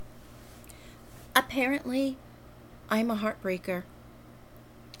Apparently, I'm a heartbreaker.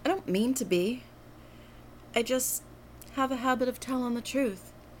 I don't mean to be. I just have a habit of telling the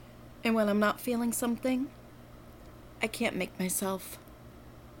truth. And when I'm not feeling something, I can't make myself.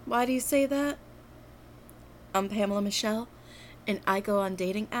 Why do you say that? I'm Pamela Michelle, and I go on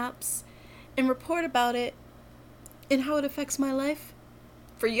dating apps and report about it and how it affects my life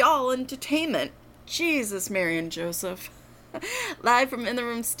for y'all entertainment. Jesus, Mary and Joseph. Live from In the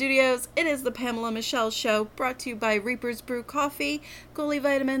Room Studios, it is the Pamela Michelle Show, brought to you by Reaper's Brew Coffee, Goli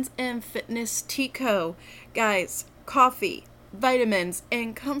Vitamins, and Fitness Tico. Guys, coffee, vitamins,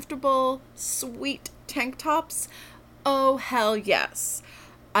 and comfortable, sweet tank tops? Oh, hell yes.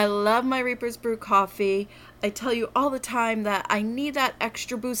 I love my Reaper's Brew Coffee. I tell you all the time that I need that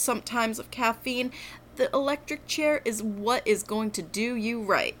extra boost sometimes of caffeine. The electric chair is what is going to do you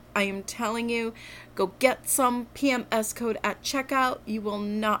right. I am telling you, go get some PMS code at checkout. You will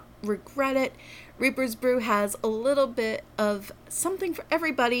not regret it. Reaper's Brew has a little bit of something for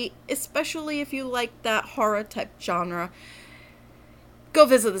everybody, especially if you like that horror type genre. Go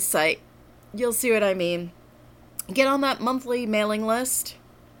visit the site. You'll see what I mean. Get on that monthly mailing list.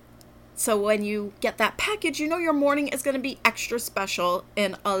 So when you get that package, you know your morning is going to be extra special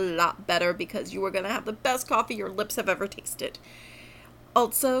and a lot better because you are going to have the best coffee your lips have ever tasted.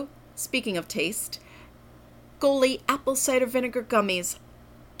 Also, speaking of taste, Goli apple cider vinegar gummies.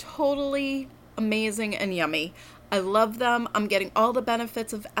 Totally amazing and yummy. I love them. I'm getting all the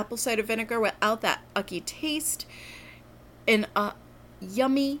benefits of apple cider vinegar without that ucky taste in a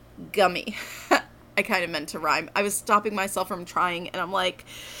yummy gummy. I kind of meant to rhyme. I was stopping myself from trying, and I'm like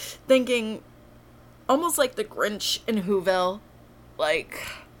thinking almost like the Grinch in Whoville, like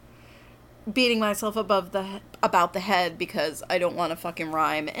beating myself about the head because I don't want to fucking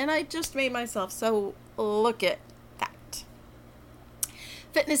rhyme, and I just made myself, so look at that.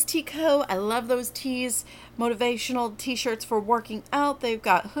 Fitness Tico, I love those tees. Motivational t-shirts for working out. They've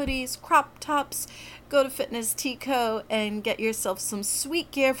got hoodies, crop tops. Go to Fitness Tico and get yourself some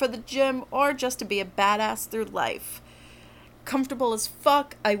sweet gear for the gym or just to be a badass through life. Comfortable as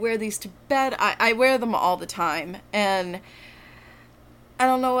fuck. I wear these to bed. I wear them all the time, and I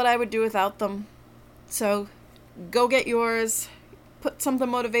don't know what I would do without them. So go get yours. Put something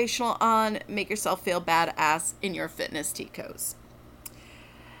motivational on. Make yourself feel badass in your Fitness Ticos.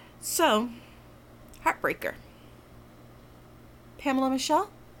 So, heartbreaker. Pamela Michelle?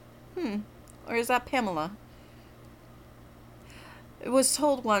 Or is that Pamela? It was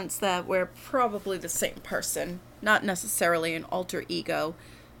told once that we're probably the same person, not necessarily an alter ego.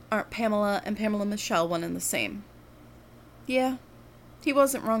 Aren't Pamela and Pamela Michelle one and the same? Yeah, he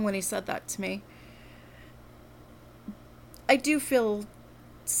wasn't wrong when he said that to me. I do feel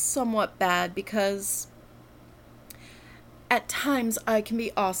somewhat bad because at times I can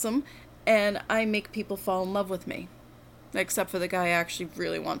be awesome and I make people fall in love with me. Except for the guy I actually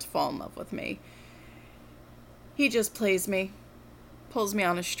really want to fall in love with me. He just plays me. Pulls me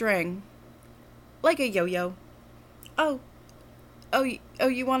on a string. Like a yo-yo. Oh,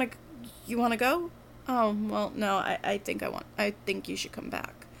 you wanna go? Oh, well, no, I think you should come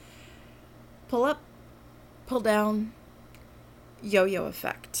back. Pull up, pull down, yo-yo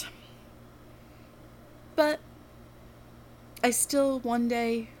effect. But I still one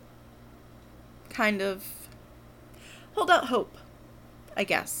day kind of hold out hope, I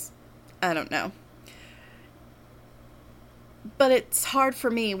guess. I don't know. But it's hard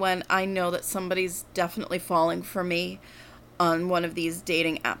for me when I know that somebody's definitely falling for me on one of these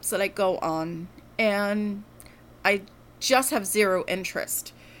dating apps that I go on, and I just have zero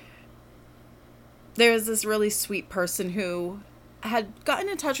interest. There's this really sweet person who had gotten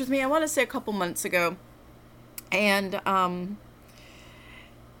in touch with me, I want to say a couple months ago, and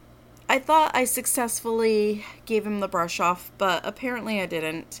I thought I successfully gave him the brush off, but apparently I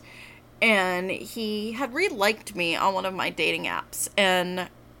didn't. And he had re-liked me on one of my dating apps. And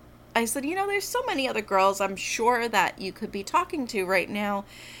I said, there's so many other girls I'm sure that you could be talking to right now.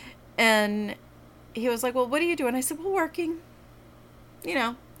 And he was like, well, what are you doing? I said, well, working.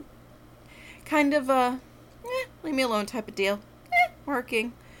 Kind of a, leave me alone type of deal.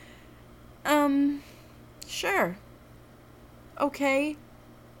 Working. Sure. Okay.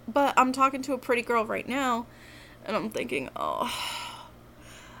 But I'm talking to a pretty girl right now, and I'm thinking, how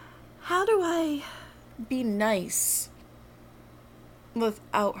do I be nice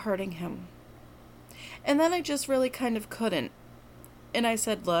without hurting him? And then I just really kind of couldn't. And I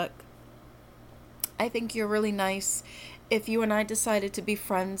said, look, I think you're really nice. If you and I decided to be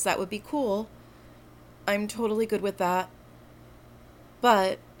friends, that would be cool. I'm totally good with that.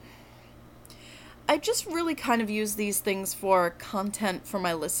 But I just really kind of use these things for content for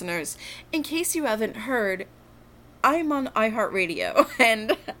my listeners. In case you haven't heard, I'm on iHeartRadio,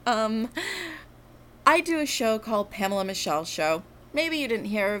 and I do a show called Pamela Michelle Show. Maybe you didn't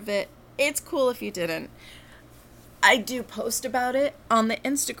hear of it. It's cool if you didn't. I do post about it on the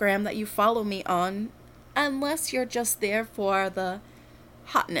Instagram that you follow me on, unless you're just there for the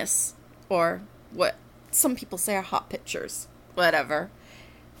hotness, or what some people say are hot pictures. Whatever.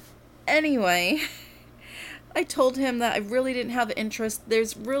 Anyway, I told him that I really didn't have interest.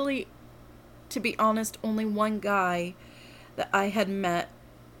 There's really, to be honest, only one guy that I had met.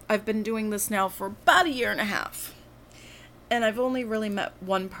 I've been doing this now for about 1.5 years. And I've only really met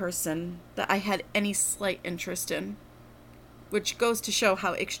one person that I had any slight interest in. Which goes to show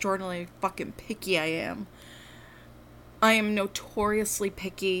how extraordinarily fucking picky I am. I am notoriously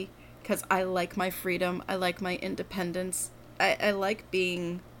picky because I like my freedom. I like my independence. I like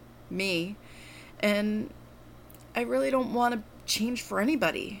being me. And I really don't want to change for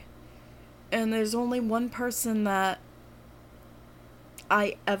anybody. And there's only one person that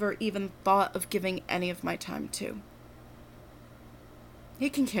I ever even thought of giving any of my time to. He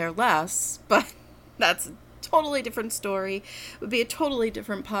can care less, but that's a totally different story. It would be a totally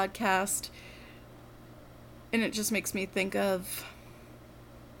different podcast. And it just makes me think of,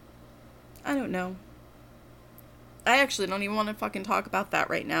 I don't know. I actually don't even want to fucking talk about that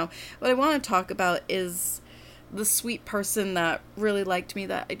right now. What I want to talk about is the sweet person that really liked me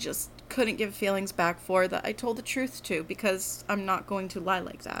that I just couldn't give feelings back for, that I told the truth to, because I'm not going to lie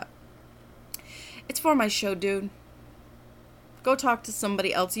like that. It's for my show, dude. Go talk to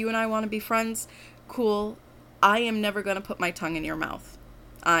somebody else. You and I want to be friends? Cool. I am never going to put my tongue in your mouth.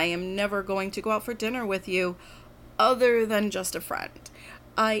 I am never going to go out for dinner with you other than just a friend.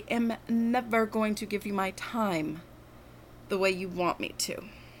 I am never going to give you my time the way you want me to.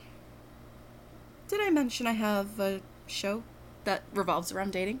 Did I mention I have a show that revolves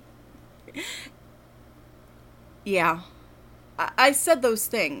around dating? Yeah. I said those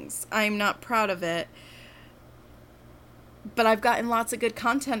things. I'm not proud of it. But I've gotten lots of good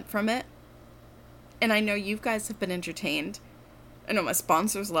content from it. And I know you guys have been entertained. I know my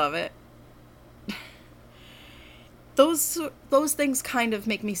sponsors love it. Those things kind of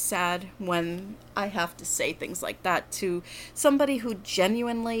make me sad when I have to say things like that to somebody who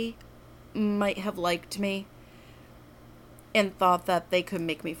genuinely might have liked me and thought that they could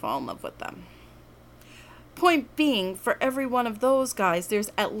make me fall in love with them. Point being, for every one of those guys,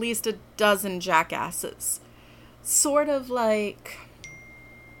 there's at least a dozen jackasses. Sort of like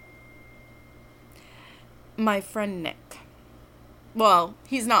my friend Nick. Well,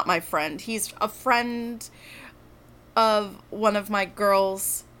 he's not my friend. He's a friend of one of my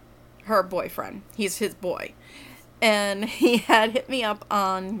girls, her boyfriend. He's his boy. And he had hit me up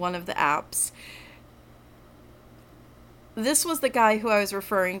on one of the apps. This was the guy who I was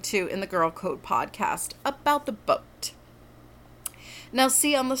referring to in the Girl Code podcast about the boat. Now,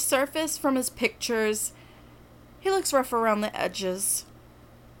 see, on the surface from his pictures, he looks rough around the edges.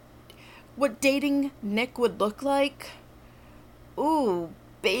 What dating Nick would look like? Ooh,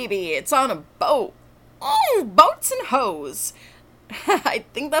 baby, it's on a boat. Ooh, boats and hoes. I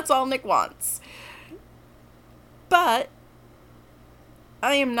think that's all Nick wants. But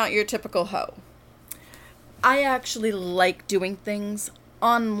I am not your typical hoe. I actually like doing things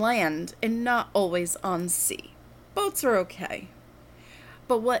on land and not always on sea. Boats are okay.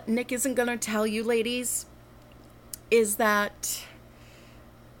 But what Nick isn't going to tell you, ladies, is that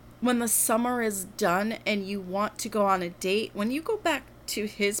when the summer is done and you want to go on a date, when you go back to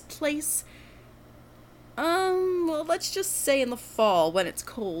his place, well, let's just say in the fall when it's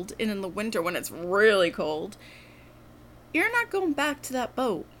cold and in the winter when it's really cold, you're not going back to that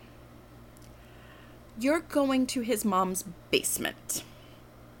boat. You're going to his mom's basement.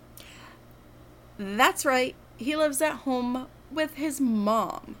 That's right, he lives at home with his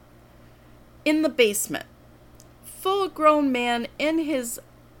mom. In the basement. Full-grown man in his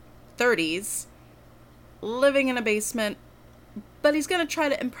 30s, living in a basement, but he's going to try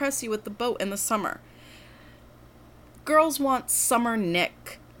to impress you with the boat in the summer. Girls want summer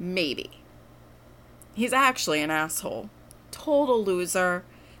Nick, maybe. He's actually an asshole. Total loser.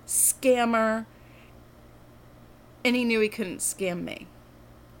 Scammer. And he knew he couldn't scam me.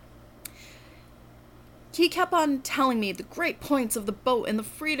 He kept on telling me the great points of the boat and the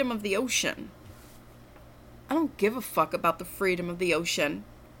freedom of the ocean. I don't give a fuck about the freedom of the ocean.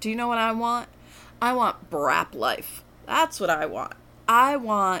 Do you know what I want? I want brap life. That's what I want. I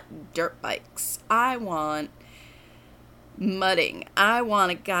want dirt bikes. I want mudding. I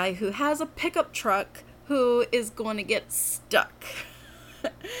want a guy who has a pickup truck who is going to get stuck.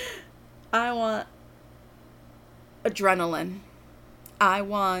 I want adrenaline. I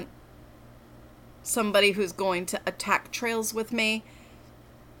want somebody who's going to attack trails with me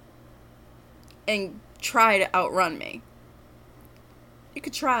and try to outrun me. You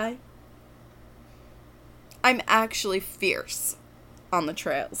could try. I'm actually fierce on the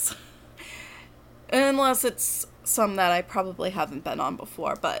trails. Unless it's some that I probably haven't been on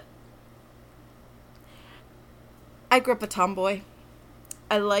before, but I grew up a tomboy.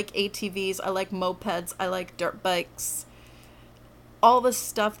 I like ATVs, I like mopeds, I like dirt bikes. All the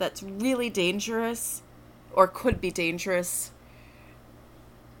stuff that's really dangerous, or could be dangerous,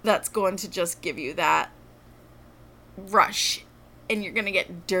 that's going to just give you that rush. And you're going to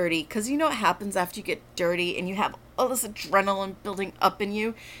get dirty. Because you know what happens after you get dirty and you have all this adrenaline building up in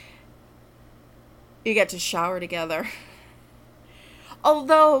you? You get to shower together.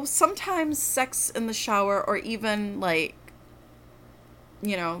 Although sometimes sex in the shower, or even like,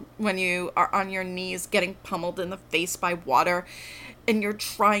 you know, when you are on your knees getting pummeled in the face by water and you're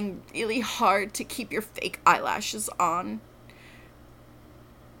trying really hard to keep your fake eyelashes on,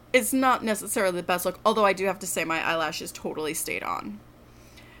 it's not necessarily the best look, although I do have to say my eyelashes totally stayed on.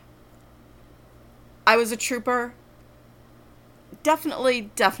 I was a trooper. Definitely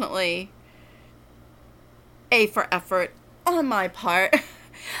A for effort on my part.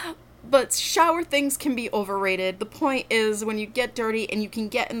 But shower things can be overrated. The point is, when you get dirty and you can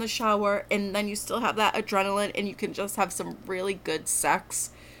get in the shower and then you still have that adrenaline and you can just have some really good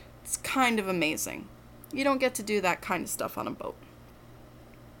sex, it's kind of amazing. You don't get to do that kind of stuff on a boat.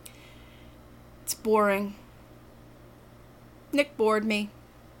 It's boring. Nick bored me.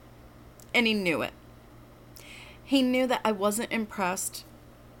 And he knew it. He knew that I wasn't impressed.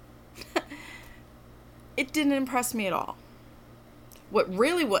 It didn't impress me at all. What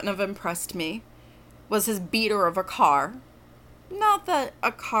really wouldn't have impressed me was his beater of a car. Not that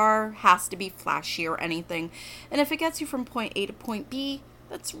a car has to be flashy or anything. And if it gets you from point A to point B,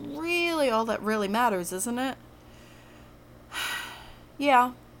 that's really all that really matters, isn't it?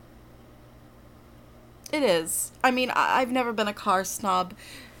 Yeah. It is. I mean, I've never been a car snob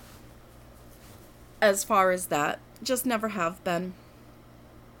as far as that. Just never have been.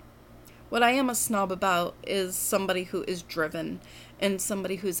 What I am a snob about is somebody who is driven and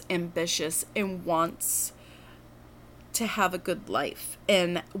somebody who's ambitious and wants to have a good life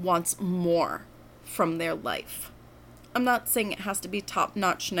and wants more from their life. I'm not saying it has to be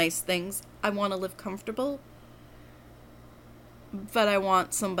top-notch nice things. I want to live comfortable, but I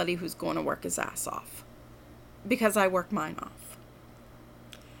want somebody who's going to work his ass off, because I work mine off.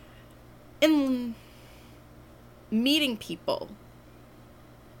 In meeting people,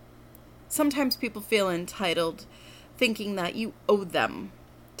 sometimes people feel entitled, thinking that you owe them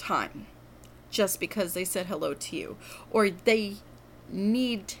time just because they said hello to you, or they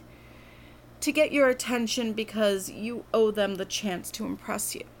need to get your attention because you owe them the chance to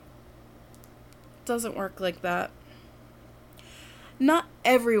impress you. It doesn't work like that. Not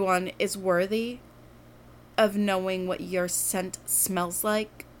everyone is worthy of knowing what your scent smells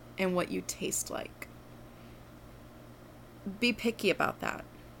like and what you taste like. Be picky about that.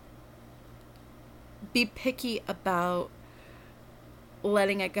 Be picky about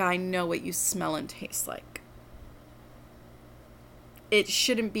letting a guy know what you smell and taste like. It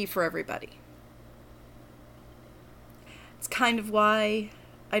shouldn't be for everybody. It's kind of why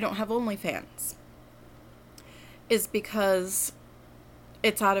I don't have OnlyFans. Is because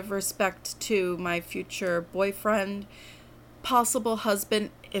it's out of respect to my future boyfriend, possible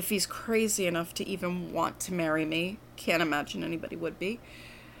husband, if he's crazy enough to even want to marry me. Can't imagine anybody would be.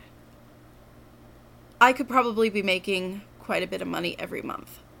 I could probably be making quite a bit of money every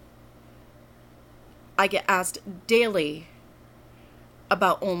month. I get asked daily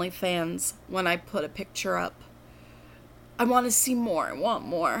about OnlyFans when I put a picture up. I want to see more. I want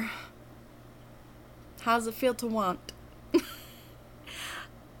more. How does it feel to want?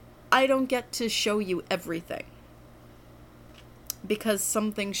 I don't get to show you everything, because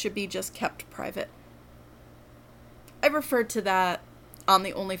some things should be just kept private. I referred to that on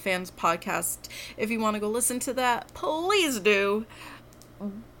the OnlyFans podcast. If you want to go listen to that, please do.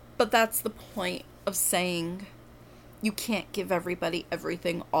 But that's the point of saying you can't give everybody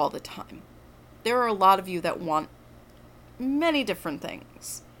everything all the time. There are a lot of you that want many different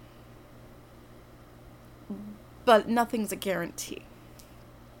things, but nothing's a guarantee.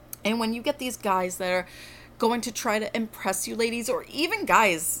 And when you get these guys that are going to try to impress you, ladies, or even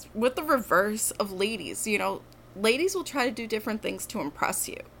guys with the reverse of ladies, you know, ladies will try to do different things to impress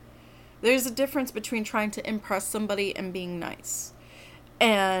you. There's a difference between trying to impress somebody and being nice.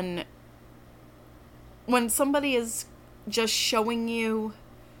 And when somebody is just showing you,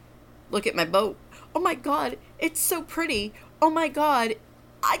 look at my boat, Oh my God, it's so pretty. Oh my God,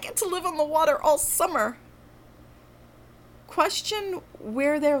 I get to live on the water all summer. Question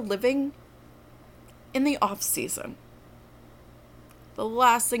where they're living in the off season. The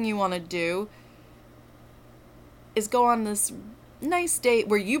last thing you want to do is go on this nice date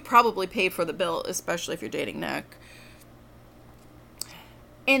where you probably pay for the bill, especially if you're dating Nick,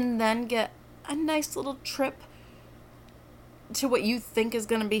 and then get a nice little trip to what you think is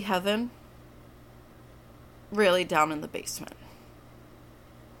going to be heaven, really down in the basement.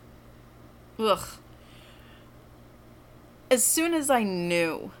 Ugh. As soon as I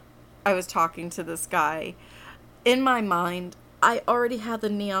knew I was talking to this guy, in my mind, I already had the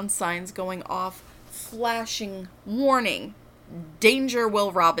neon signs going off, flashing, warning, danger,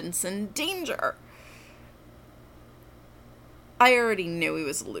 Will Robinson, danger. I already knew he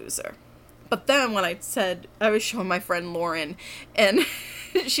was a loser. But then when I said, I was showing my friend Lauren, and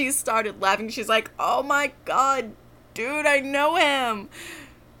she started laughing. She's like, oh my God, dude, I know him.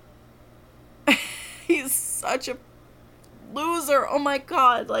 He's such a loser. Oh my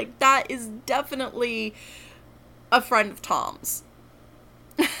God. Like, that is definitely a friend of Tom's.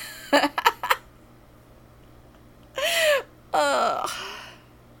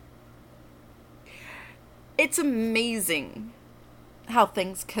 It's amazing how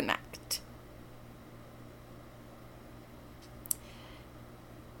things connect.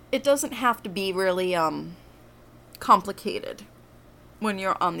 It doesn't have to be really complicated when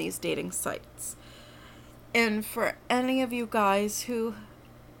you're on these dating sites. And for any of you guys who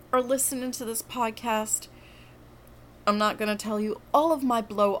are listening to this podcast, I'm not going to tell you all of my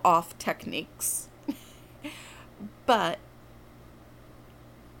blow-off techniques. But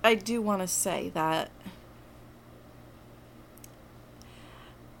I do want to say that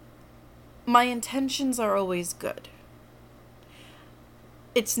my intentions are always good.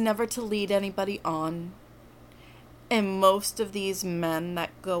 It's never to lead anybody on. And most of these men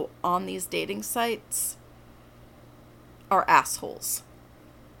that go on these dating sites are assholes.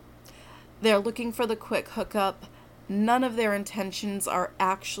 They're looking for the quick hookup. None of their intentions are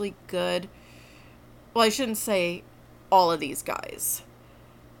actually good. Well, I shouldn't say all of these guys.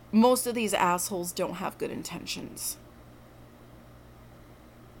 Most of these assholes don't have good intentions.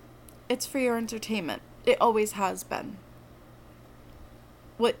 It's for your entertainment. It always has been.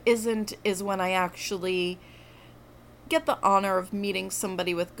 What isn't is when I actually get the honor of meeting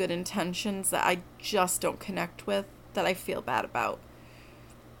somebody with good intentions that I just don't connect with, that I feel bad about.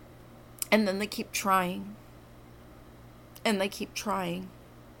 And then they keep trying. And they keep trying.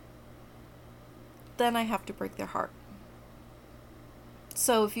 Then I have to break their heart.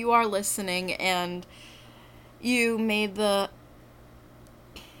 So if you are listening and you made the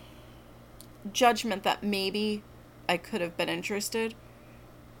judgment that maybe I could have been interested,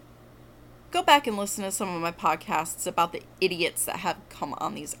 go back and listen to some of my podcasts about the idiots that have come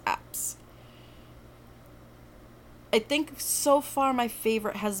on these apps. I think so far my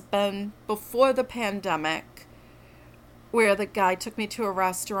favorite has been before the pandemic, where the guy took me to a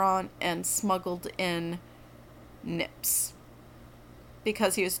restaurant and smuggled in nips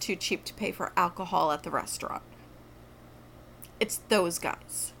because he was too cheap to pay for alcohol at the restaurant. It's those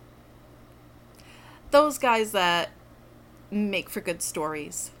guys. Those guys that make for good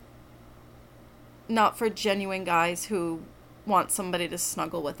stories. Not for genuine guys who want somebody to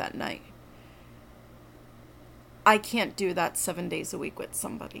snuggle with at night. I can't do that 7 days a week with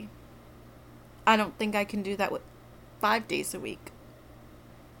somebody. I don't think I can do that with 5 days a week.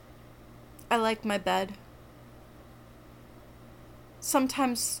 I like my bed.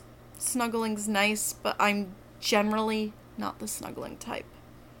 Sometimes snuggling's nice, but I'm generally not the snuggling type.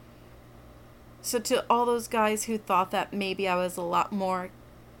 So to all those guys who thought that maybe I was a lot more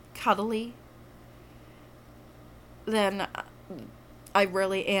cuddly than I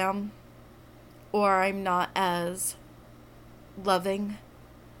really am, or I'm not as loving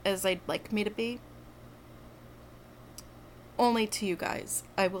as I'd like me to be, only to you guys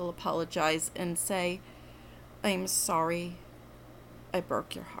I will apologize and say I'm sorry I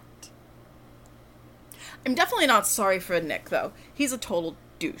broke your heart. I'm definitely not sorry for Nick, though. He's a total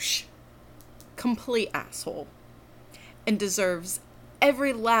douche. Complete asshole. And deserves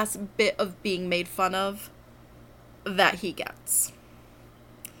every last bit of being made fun of that he gets.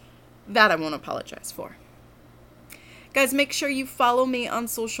 That I won't apologize for. Guys, make sure you follow me on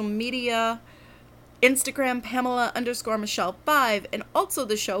social media. Instagram, Pamela_Michelle5, and also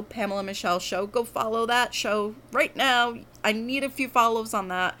the show, Pamela Michelle Show. Go follow that show right now. I need a few follows on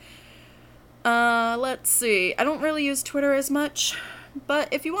that. Let's see. I don't really use Twitter as much, but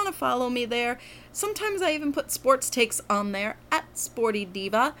if you want to follow me there, sometimes I even put sports takes on there,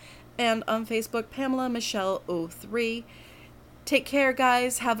 @SportyDiva, and on Facebook, Pamela Michelle 03. Take care,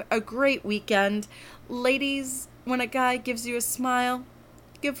 guys. Have a great weekend. Ladies, when a guy gives you a smile,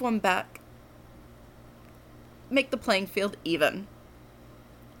 give one back. Make the playing field even.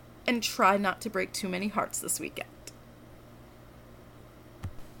 And try not to break too many hearts this weekend.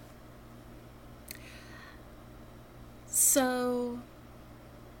 So,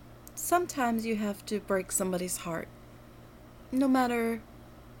 sometimes you have to break somebody's heart. No matter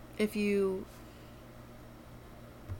if you